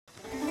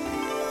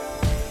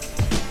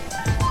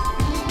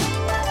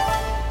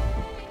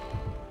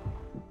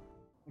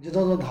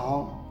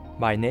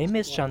My name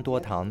is Zhang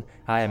Duotang.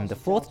 I am the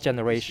fourth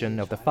generation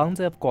of the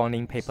founder of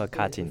Guangling Paper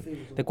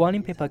Cutting. The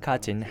Guangling Paper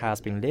Cutting has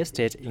been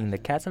listed in the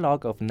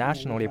Catalogue of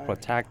Nationally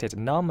Protected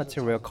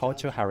Non-Material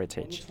Cultural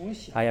Heritage.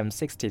 I am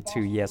 62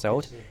 years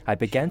old. I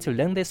began to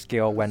learn this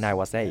skill when I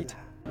was 8.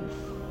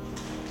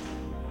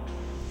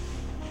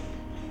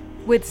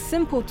 With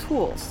simple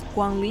tools,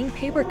 Guangling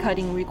paper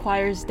cutting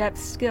requires depth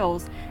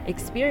skills,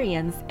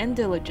 experience, and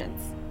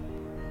diligence.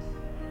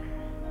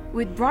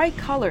 With bright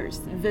colors,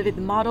 vivid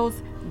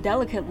models,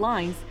 delicate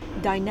lines,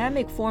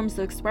 dynamic forms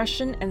of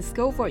expression, and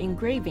skillful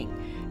engraving,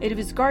 it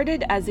is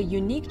regarded as a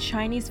unique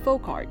Chinese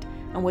folk art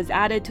and was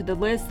added to the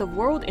list of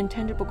World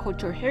Intangible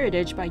Cultural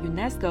Heritage by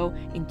UNESCO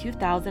in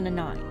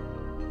 2009.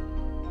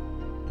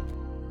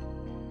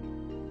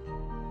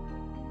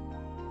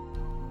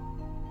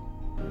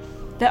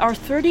 There are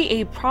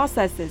 38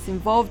 processes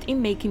involved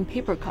in making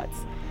paper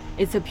cuts.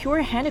 It's a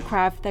pure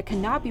handicraft that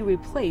cannot be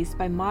replaced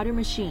by modern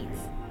machines.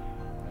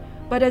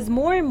 But as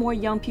more and more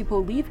young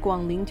people leave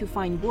Guangling to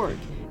find work,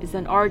 it's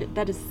an art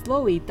that is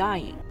slowly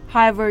dying.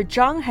 However,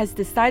 Zhang has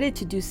decided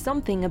to do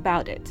something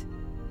about it.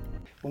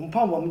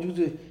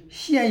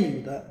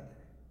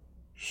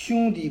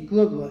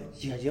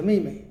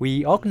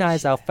 We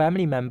organize our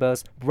family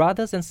members,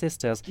 brothers and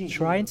sisters,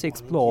 trying to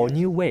explore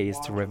new ways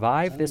to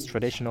revive this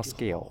traditional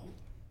skill.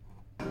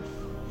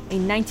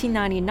 In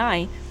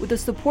 1999, with the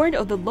support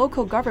of the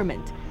local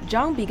government,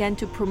 Zhang began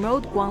to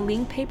promote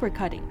Guangling paper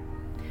cutting.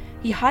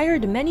 He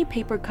hired many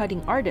paper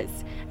cutting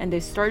artists, and they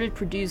started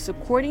produce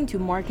according to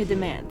market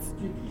demands.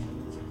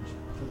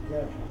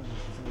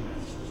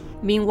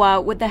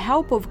 Meanwhile, with the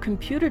help of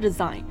computer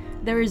design,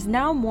 there is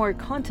now more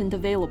content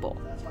available.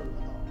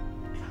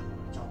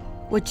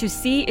 What you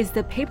see is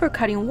the paper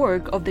cutting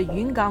work of the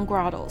Yungang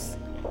grottos.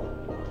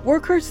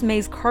 Workers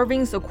make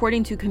carvings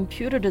according to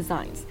computer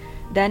designs.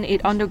 Then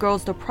it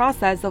undergoes the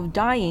process of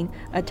dyeing,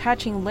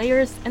 attaching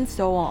layers, and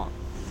so on.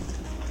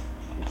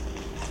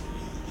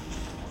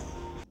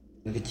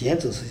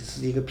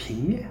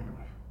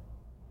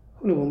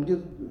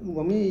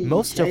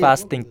 Most of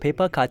us think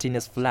paper cutting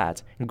is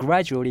flat.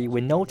 Gradually,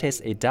 we notice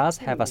it does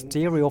have a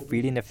stereo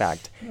feeling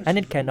effect, and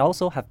it can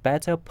also have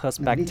better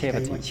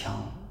perspectivity.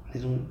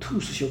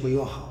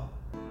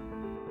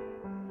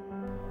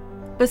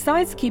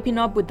 Besides keeping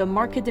up with the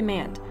market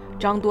demand,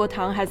 Zhang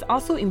Duotang has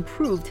also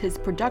improved his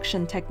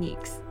production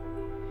techniques.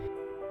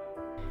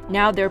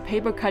 Now their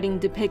paper cutting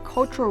depict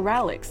cultural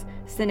relics,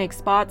 scenic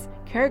spots,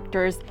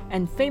 characters,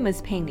 and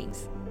famous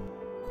paintings.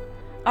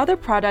 Other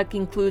products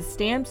include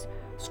stamps,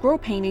 scroll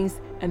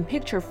paintings, and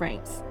picture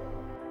frames.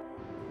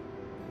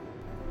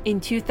 In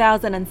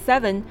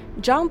 2007,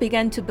 Zhang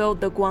began to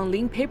build the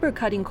Guangling Paper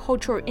Cutting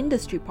Cultural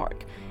Industry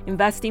Park,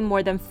 investing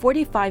more than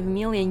 45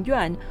 million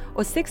yuan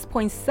or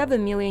 $6.7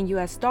 million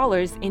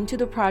into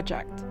the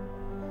project.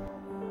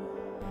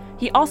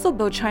 He also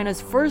built China's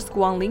first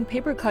Guangling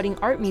paper cutting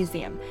art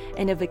museum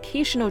and a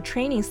vocational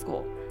training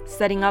school,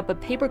 setting up a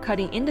paper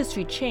cutting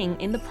industry chain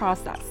in the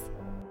process.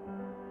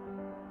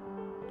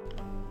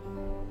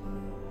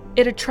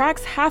 It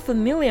attracts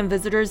 500,000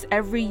 visitors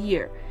every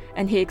year,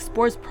 and he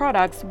exports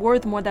products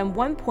worth more than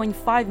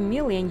 $1.5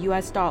 million.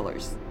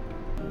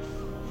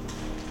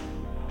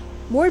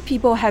 More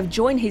people have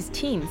joined his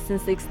team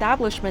since the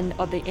establishment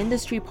of the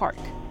industry park.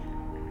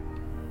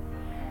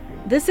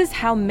 This is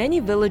how many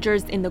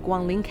villagers in the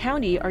Guangling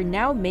County are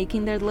now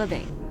making their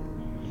living.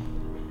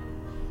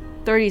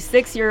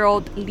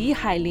 36-year-old Li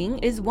Hailing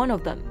is one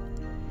of them.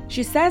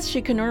 She says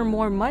she can earn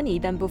more money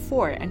than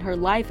before and her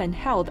life and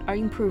health are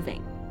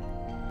improving.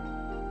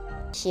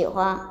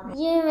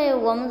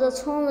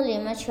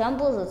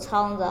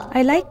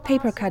 I like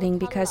paper cutting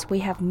because we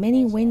have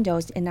many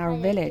windows in our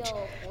village.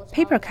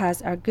 Paper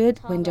cuts are good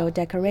window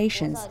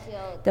decorations.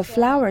 The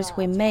flowers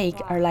we make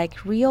are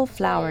like real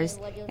flowers,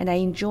 and I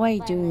enjoy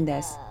doing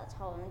this.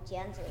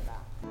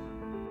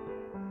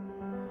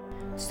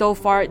 So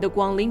far, the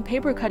Guangling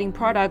paper cutting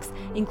products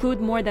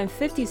include more than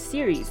 50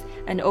 series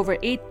and over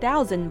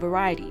 8,000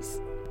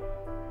 varieties.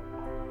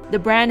 The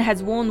brand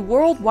has won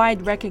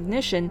worldwide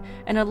recognition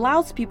and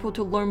allows people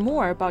to learn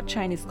more about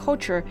Chinese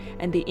culture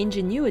and the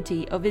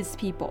ingenuity of its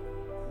people.